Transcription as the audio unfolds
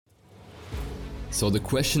So the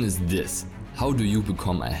question is this: how do you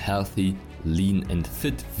become a healthy, lean and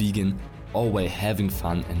fit vegan, always having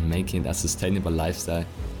fun and making it a sustainable lifestyle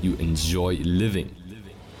you enjoy living?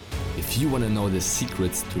 If you want to know the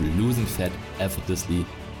secrets to losing fat effortlessly,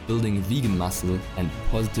 building vegan muscle and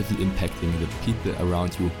positively impacting the people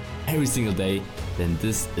around you every single day, then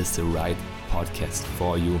this is the right podcast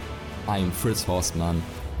for you. I am Fritz Horstmann.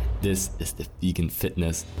 This is the Vegan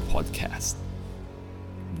Fitness Podcast.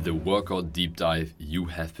 The workout deep dive you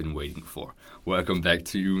have been waiting for. Welcome back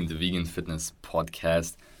to you in the Vegan Fitness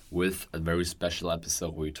Podcast with a very special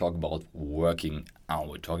episode where we talk about working out.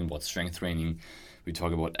 We're talking about strength training. We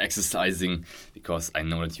talk about exercising because I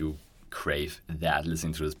know that you crave that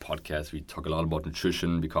listening to this podcast. We talk a lot about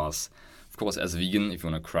nutrition because, of course, as a vegan, if you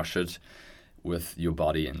want to crush it with your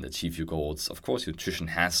body and achieve your goals, of course, your nutrition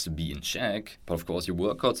has to be in check, but of course, your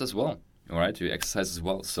workouts as well, all right? Your exercise as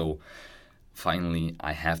well. So finally,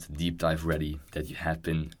 I have the deep dive ready that you have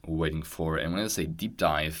been waiting for. And when I say deep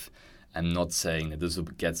dive, I'm not saying that this will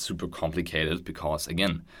get super complicated because,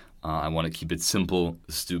 again, I want to keep it simple,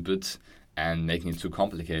 stupid, and making it too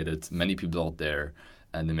complicated. Many people out there,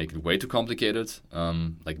 and they make it way too complicated.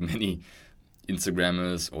 Like many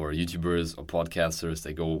Instagrammers or YouTubers or podcasters,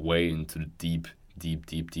 they go way into the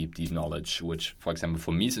deep knowledge, which, for example,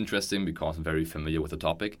 for me is interesting because I'm very familiar with the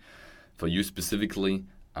topic. For you specifically,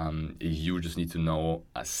 you just need to know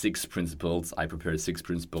 6 principles. I prepared 6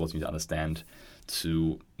 principles you need to understand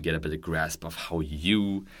to get a better grasp of how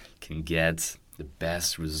you can get the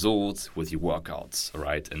best results with your workouts, all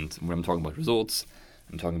right? And when I'm talking about results,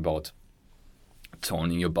 I'm talking about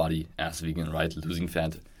toning your body as a vegan, right? Losing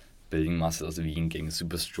fat, building muscle as a vegan, getting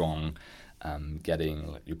super strong,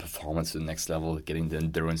 getting your performance to the next level, getting the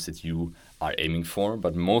endurance that you are aiming for.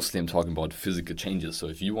 But mostly I'm talking about physical changes. So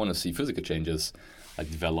if you want to see physical changes, like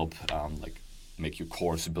develop, make your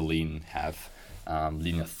core super lean, have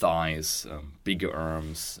leaner thighs, bigger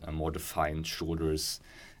arms, more defined shoulders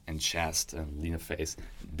and chest, and leaner face.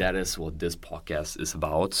 That is what this podcast is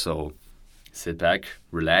about. So sit back,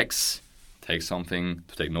 relax, take something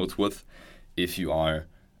to take notes with. If you are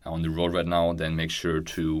on the road right now, then make sure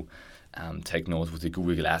to take notes with the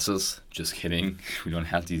Google Glasses. Just kidding, we don't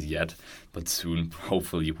have these yet, but soon,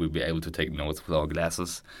 hopefully, we'll be able to take notes with our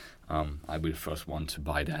glasses. I'll be the first one to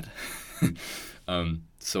buy that.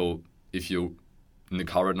 So if you're in the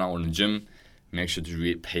car right now or in the gym, make sure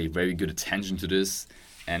to pay very good attention to this.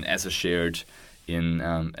 And as I shared in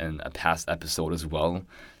a past episode as well,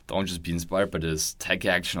 don't just be inspired by this, take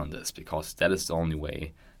action on this, because that is the only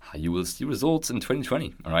way how you will see results in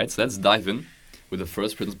 2020. All right, so let's dive in with the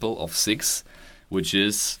first principle of 6, which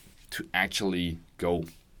is to actually go.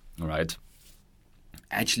 All right,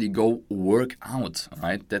 actually go work out. All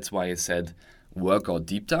right, that's why I said workout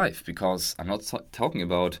deep dive, because I'm not talking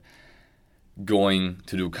about going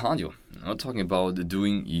to do cardio. I'm not talking about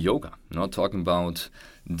doing yoga. I'm not talking about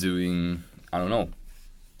doing, I don't know,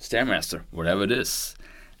 Stairmaster, whatever it is.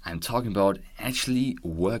 I'm talking about actually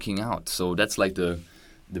working out. So that's like the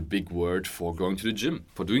big word for going to the gym,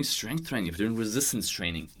 for doing strength training, for doing resistance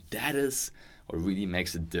training. That is what really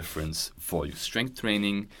makes a difference for you. Strength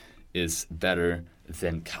training is better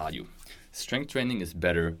than cardio. Strength training is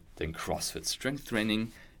better than CrossFit. Strength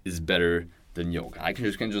training is better than yoga. I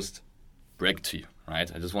can just break it to you, right?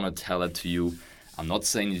 I just want to tell that to you. I'm not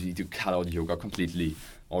saying you need to cut out yoga completely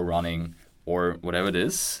or running or whatever it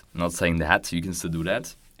is. I'm not saying that. You can still do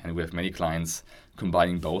that. And we have many clients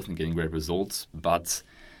combining both and getting great results. But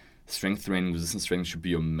strength training, resistance training should be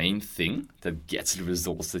your main thing that gets the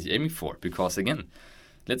results that you're aiming for. Because again,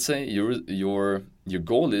 let's say your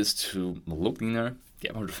goal is to look leaner,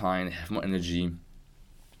 get more defined, have more energy,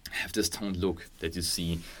 have this toned look that you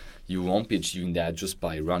see. You won't be achieving that just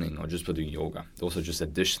by running or just by doing yoga. Those are just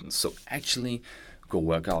additions. So actually go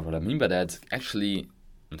work out. What I mean by that, actually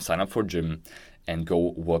sign up for a gym and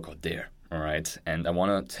go work out there. All right. And I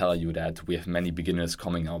want to tell you that we have many beginners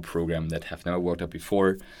coming in our program that have never worked out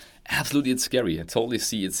before. Absolutely, it's scary. I totally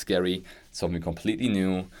see it's scary. It's something completely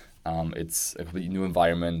new. It's a completely new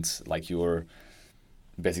environment. Like you're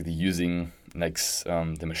basically using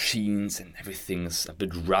the machines and everything's a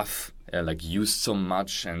bit rough, like used so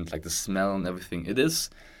much, and like the smell and everything. It is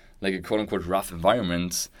like a quote-unquote rough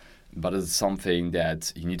environment, but it's something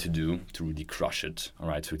that you need to do to really crush it, all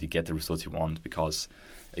right, to really get the results you want. Because,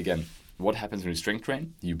 again, what happens when you strength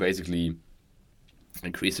train? You basically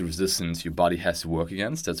increase the resistance your body has to work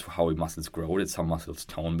against. That's how your muscles grow. That's how muscles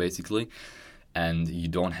tone, basically. And you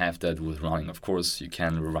don't have that with running. Of course, you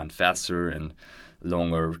can run faster and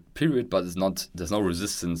longer period, but there's no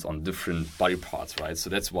resistance on different body parts, right?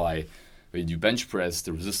 So that's why When you do bench press,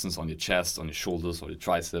 the resistance on your chest, on your shoulders, or your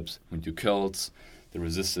triceps. When you do curls, the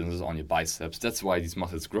resistance is on your biceps. That's why these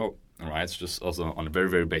muscles grow, all right? It's just also on a very,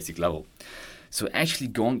 very basic level. So actually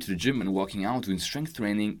going to the gym and working out, doing strength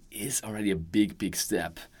training is already a big, big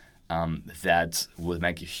step that will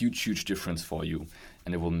make a huge, huge difference for you.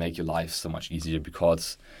 And it will make your life so much easier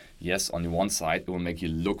because, yes, on the one side, it will make you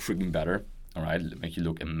look freaking better, all right? It'll make you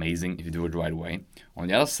look amazing if you do it the right way. On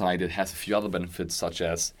the other side, it has a few other benefits such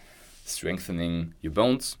as strengthening your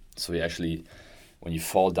bones. So you actually, when you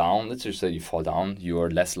fall down, let's just say you fall down, you're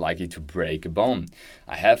less likely to break a bone.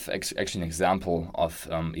 I have actually an example of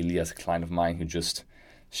Elias, a client of mine, who just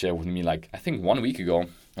shared with me, like, I think 1 week ago,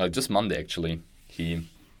 just Monday actually, he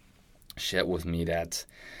shared with me that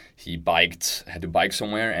he had to bike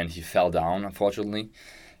somewhere and he fell down, unfortunately,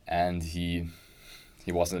 and he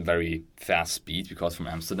wasn't a very fast speed because from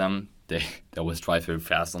Amsterdam, they always drive very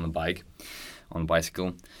fast on a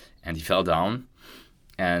bicycle, and he fell down,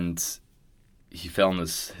 and he fell on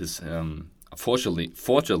his fortunately,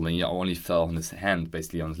 he only fell on his hand,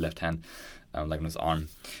 basically on his left hand, like on his arm.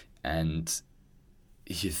 And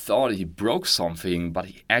he thought he broke something, but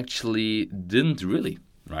he actually didn't really,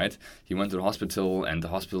 right? He went to the hospital, and the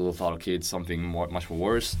hospital thought, okay, it's something much more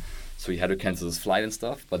worse. So he had to cancel his flight and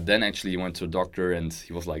stuff. But then actually he went to the doctor, and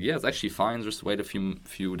he was like, yeah, it's actually fine. Just wait a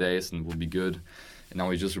few days and we'll be good. And now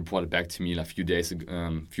he just reported back to me like a few days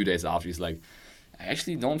after. He's like, I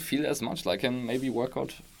actually don't feel as much. Like I can maybe work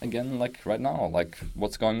out again like right now. Like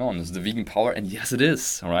what's going on? Is it the vegan power? And yes, it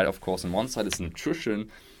is. All right. Of course, on one side it's nutrition.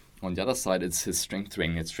 On the other side, it's his strength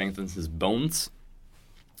training. It strengthens his bones,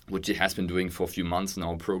 which he has been doing for a few months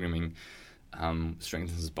now, programming,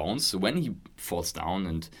 strengthens his bones. So when he falls down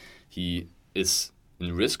and he is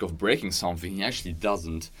in risk of breaking something, he actually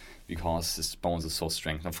doesn't, because his bones are so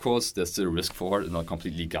strengthened. Of course, there's still a risk for it, not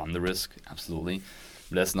completely gone the risk, absolutely.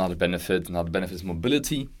 But that's not a benefit. Another benefit is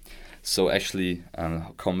mobility. So actually, a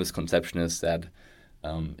common misconception is that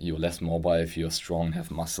you're less mobile if you're strong, have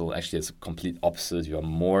muscle. Actually, it's a complete opposite. You are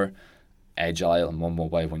more agile and more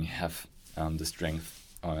mobile when you have the strength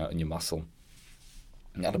in your muscle.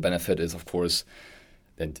 Another benefit is, of course,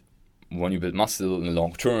 that when you build muscle in the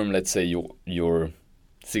long term, let's say you're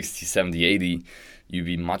 60, 70, 80, you'll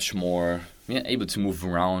be much more able to move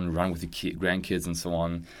around, run with your grandkids and so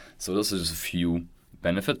on. So those are just a few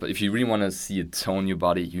benefits. But if you really want to see a tone in your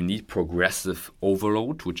body, you need progressive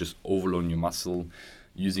overload, which is overloading your muscle,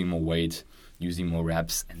 using more weight, using more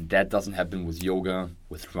reps. And that doesn't happen with yoga,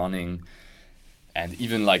 with running, and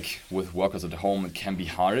even like with workouts at home. It can be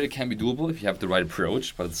harder. It can be doable if you have the right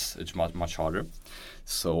approach, but it's much, much harder.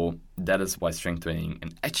 So that is why strength training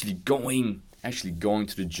and actually going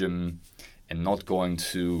to the gym and not going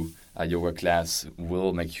to a yoga class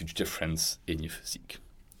will make a huge difference in your physique.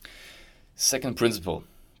 Second principle,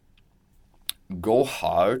 go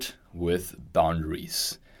hard with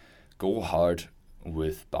boundaries. Go hard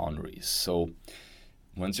with boundaries. So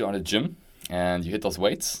once you're at the gym and you hit those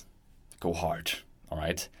weights, go hard, all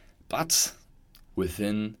right? But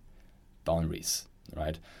within boundaries,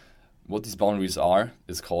 right? What these boundaries are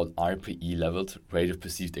is called RPE leveled, rate of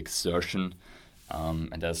perceived exertion.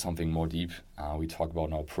 And that's something more deep we talk about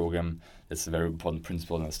in our program. That's a very important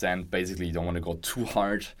principle to understand. Basically, you don't want to go too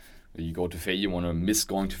hard. You go to failure, you want to miss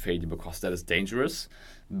going to failure because that is dangerous.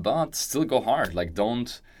 But still go hard. Like,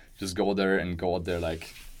 don't just go there and go out there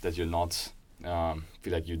like that you're not,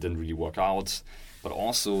 feel like you didn't really work out. But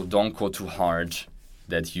also don't go too hard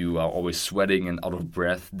that you are always sweating and out of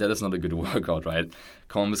breath. That is not a good workout, right?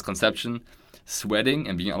 Common misconception. Sweating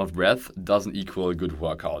and being out of breath doesn't equal a good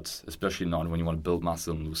workout, especially not when you want to build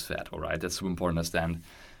muscle and lose fat, all right? That's super important to understand.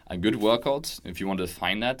 A good workout, if you want to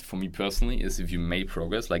define that, for me personally, is if you made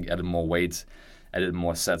progress, like added more weight, added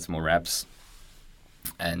more sets, more reps.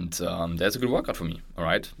 And that's a good workout for me, all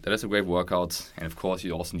right? That is a great workout. And of course,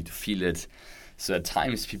 you also need to feel it. So at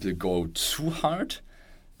times, people go too hard,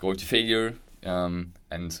 going to failure,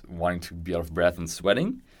 and wanting to be out of breath and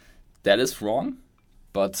sweating. That is wrong,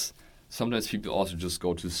 but sometimes people also just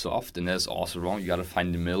go too soft, and that's also wrong. You got to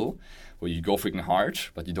find the middle where you go freaking hard,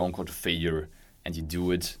 but you don't go to failure, and you do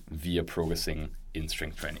it via progressing in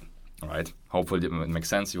strength training. All right? Hopefully it makes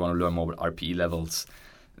sense. If you want to learn more about RPE levels,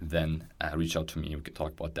 then reach out to me. We can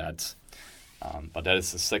talk about that. But that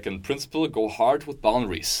is the second principle. Go hard with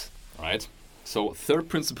boundaries. All right? So third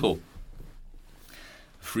principle,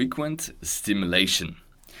 frequent stimulation.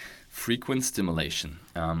 Frequent stimulation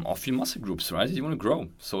of your muscle groups, right? You want to grow.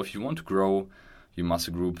 So if you want to grow your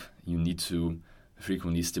muscle group, you need to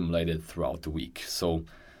frequently stimulate it throughout the week. So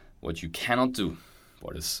what you cannot do,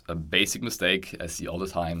 what is a basic mistake I see all the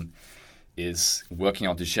time, is working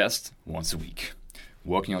out the chest once a week.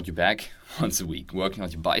 working out your back once a week, working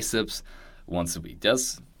out your biceps once a week.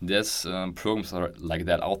 There's programs are like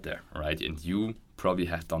that out there, right? And you probably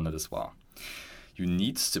have done that as well. You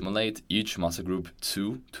need to stimulate each muscle group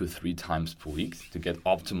 2 to 3 times per week to get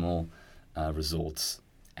optimal results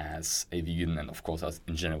as a vegan, and of course as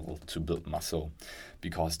in general to build muscle,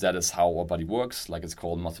 because that is how our body works. Like, it's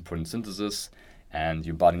called muscle protein synthesis, and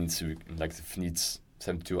your body needs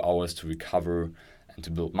 72 hours to recover and to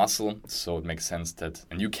build muscle. So it makes sense that,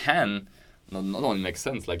 and you can not only makes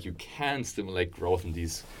sense, like you can stimulate growth in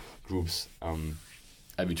these groups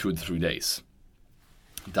every 2 to 3 days.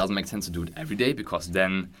 It doesn't make sense to do it every day, because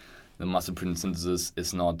then the muscle protein synthesis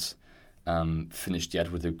is not finished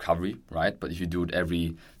yet with the recovery, right? But if you do it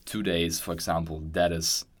every 2 days, for example, that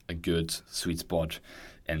is a good sweet spot.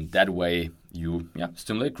 And that way you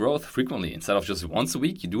stimulate growth frequently. Instead of just once a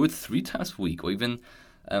week, you do it 3 times a week, or even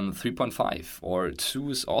 3.5 or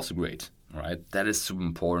 2 is also great, right? That is super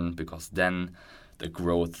important, because then the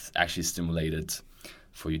growth is actually stimulated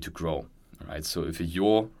for you to grow, right? So if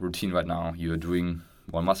your routine right now, you're doing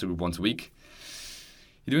one muscle group once a week,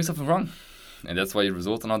 you're doing something wrong. And that's why your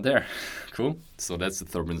results are not there. Cool? So that's the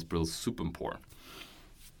third principle, super important.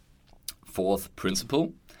 Fourth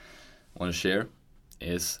principle I want to share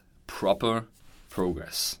is proper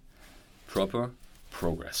progress. Proper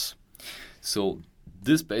progress. So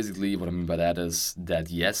this basically, what I mean by that is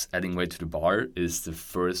that yes, adding weight to the bar is the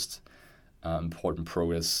first important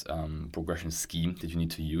progression scheme that you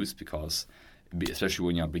need to use, because especially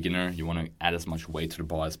when you're a beginner, you want to add as much weight to the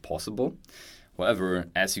bar as possible. However,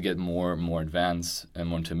 as you get more and more advanced and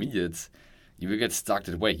more intermediate, you will get stuck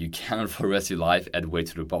that way. You cannot for the rest of your life add weight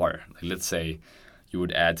to the bar. Like, let's say you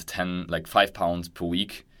would add 5 pounds per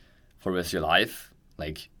week for the rest of your life.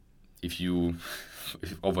 Like, if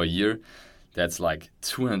over a year, that's like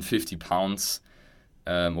 250 pounds,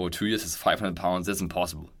 or 2 years is 500 pounds. That's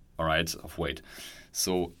impossible, all right, of weight.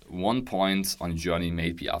 So one point on your journey,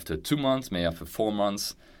 maybe after 2 months, maybe after 4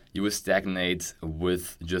 months, you will stagnate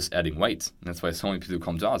with just adding weight. And that's why so many people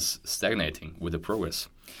come to us stagnating with the progress.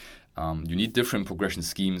 You need different progression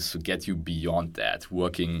schemes to get you beyond that,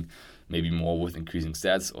 working maybe more with increasing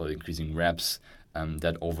stats or increasing reps,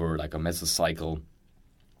 that over like a mesocycle,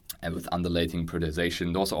 and with undulating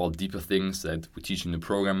periodization. Those are all deeper things that we teach in the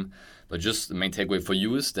program. But just the main takeaway for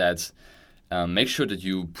you is that make sure that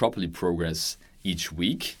you properly progress each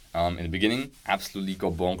week. In the beginning, absolutely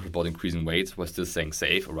go bonkers about increasing weight, while still staying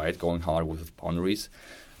safe, right? Going hard with boundaries.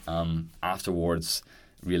 Afterwards,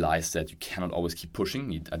 realize that you cannot always keep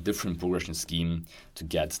pushing. You need a different progression scheme to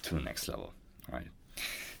get to the next level, right?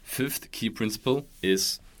 Fifth key principle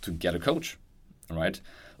is to get a coach, right?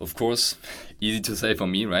 Of course, easy to say for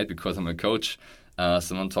me, right? Because I'm a coach. So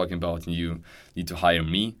I'm not talking about you need to hire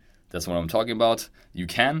me. That's what I'm talking about. You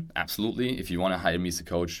can, absolutely. If you want to hire me as a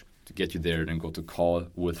coach to get you there, then go to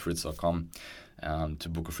callwithfritz.com to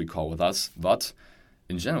book a free call with us. But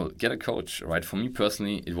in general, get a coach, right? For me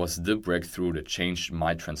personally, it was the breakthrough that changed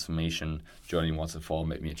my transformation journey once and for all,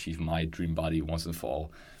 made me achieve my dream body once and for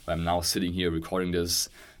all. Where I'm now sitting here recording this,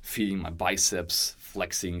 feeling my biceps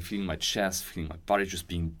flexing, feeling my chest, feeling my body just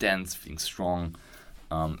being dense, feeling strong.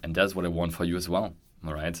 And that's what I want for you as well,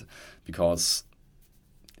 all right? Because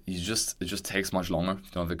it just takes much longer if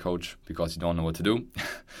you don't have a coach, because you don't know what to do.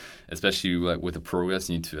 Especially with the progress,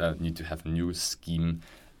 you need to have a new scheme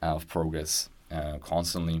of progress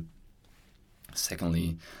constantly.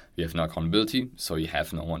 Secondly, you have no accountability, so you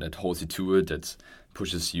have no one that holds you to it, that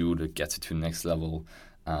pushes you, that gets you to the next level.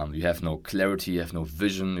 You have no clarity, you have no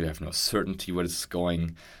vision, you have no certainty where it's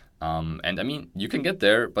going. And I mean, you can get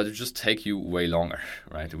there, but it just take you way longer,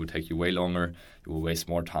 right? It will take you way longer, you will waste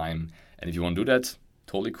more time. And if you want to do that,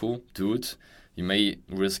 totally cool, do it. You may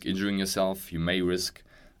risk injuring yourself, you may risk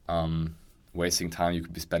wasting time you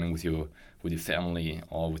could be spending with your family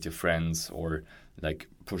or with your friends, or like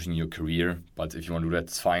pushing your career. But if you want to do that,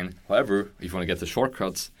 it's fine. However, if you want to get the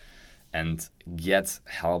shortcuts and get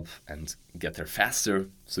help and get there faster,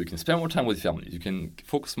 so you can spend more time with your family, you can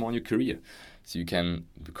focus more on your career, so you can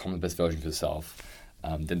become the best version of yourself,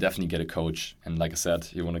 then definitely get a coach. And like I said,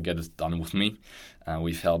 you want to get it done with me.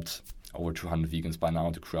 We've helped over 200 vegans by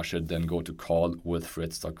now to crush it. Then go to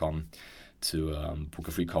callwithfritz.com to book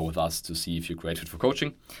a free call with us to see if you're great fit for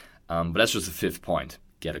coaching. But that's just the fifth point.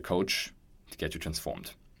 Get a coach to get you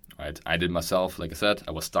transformed, right? I did myself, like I said,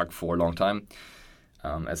 I was stuck for a long time.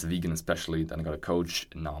 As a vegan especially, then I got a coach,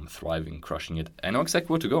 and now I'm thriving, crushing it. I know exactly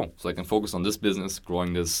where to go, so I can focus on this business,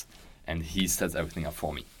 growing this, and he sets everything up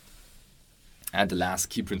for me. And the last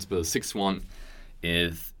key principle, the sixth one,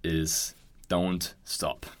 is don't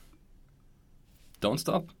stop. Don't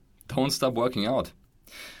stop. Don't stop working out.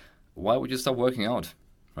 why would you stop working out,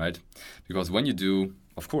 right? Because when you do,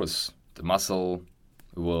 of course, the muscle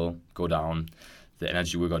will go down, the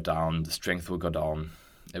energy will go down, the strength will go down,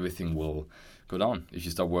 everything will go down if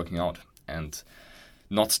you stop working out. And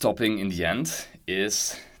not stopping in the end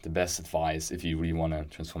is the best advice if you really want to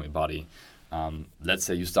transform your body. Let's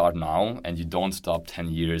say you start now and you don't stop 10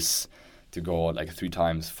 years to go like 3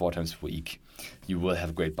 times, 4 times per week. You will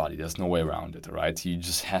have a great body. There's no way around it, all right? You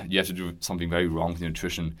have to do something very wrong with your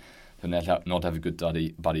nutrition to not have a good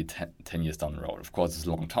body 10 years down the road. Of course, it's a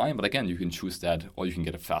long time, but again, you can choose that, or you can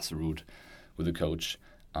get a faster route with a coach.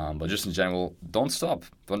 But just in general, don't stop.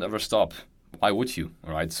 Don't ever stop. Why would you?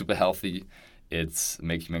 All right, super healthy. It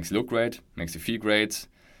makes you look great, makes you feel great,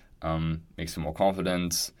 makes you more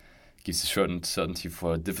confident, gives you certainty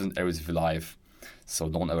for different areas of your life. So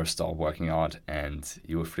don't ever stop working out, and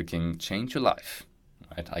you will freaking change your life.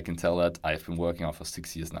 Right? I can tell that. I've been working out for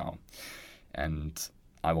 6 years now, and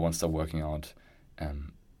I won't stop working out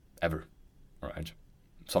ever. All right?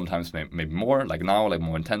 Sometimes maybe more, like now, like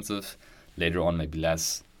more intensive. Later on, maybe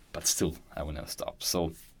less, but still, I will never stop.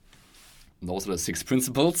 So those are the 6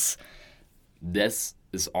 principles. This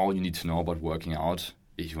is all you need to know about working out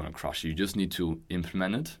if you want to crush it. You just need to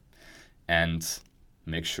implement it and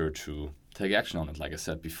make sure to take action on it, like I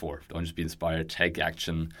said before. Don't just be inspired, take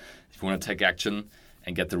action. If you want to take action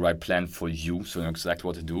and get the right plan for you, so you know exactly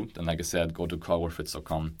what to do, then like I said, go to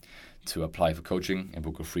coreworldfits.com to apply for coaching and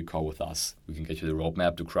book a free call with us. We can get you the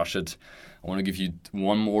roadmap to crush it. I want to give you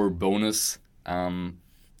one more bonus,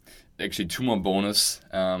 actually 2 more bonus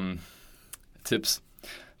tips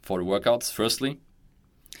for the workouts. Firstly,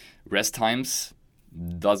 rest times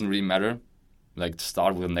doesn't really matter. Like,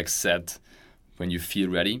 start with the next set when you feel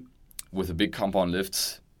ready. With a big compound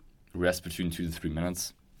lift, rest between 2 to 3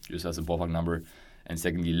 minutes, just as a ballpark number. And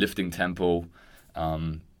secondly, lifting tempo,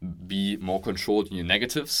 be more controlled in your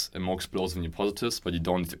negatives and more explosive in your positives, but you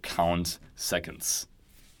don't need to count seconds.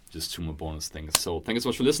 Just 2 more bonus things. So thank you so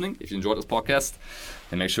much for listening. If you enjoyed this podcast,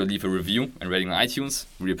 then make sure to leave a review and rating on iTunes.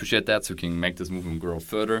 Really appreciate that, so we can make this movement grow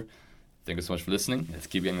further. Thank you so much for listening. Let's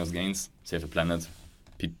keep getting those gains. Save the planet.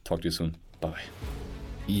 Pete, talk to you soon. Bye-bye.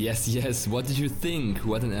 Yes, what did you think?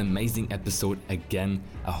 What an amazing episode again.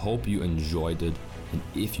 I hope you enjoyed it, and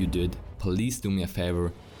if you did, please do me a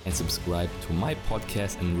favor and subscribe to my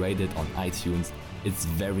podcast and rate it on iTunes. It's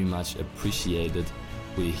very much appreciated.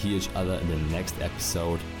 We'll hear each other in the next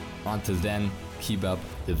episode. Until then, keep up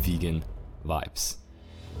the vegan vibes.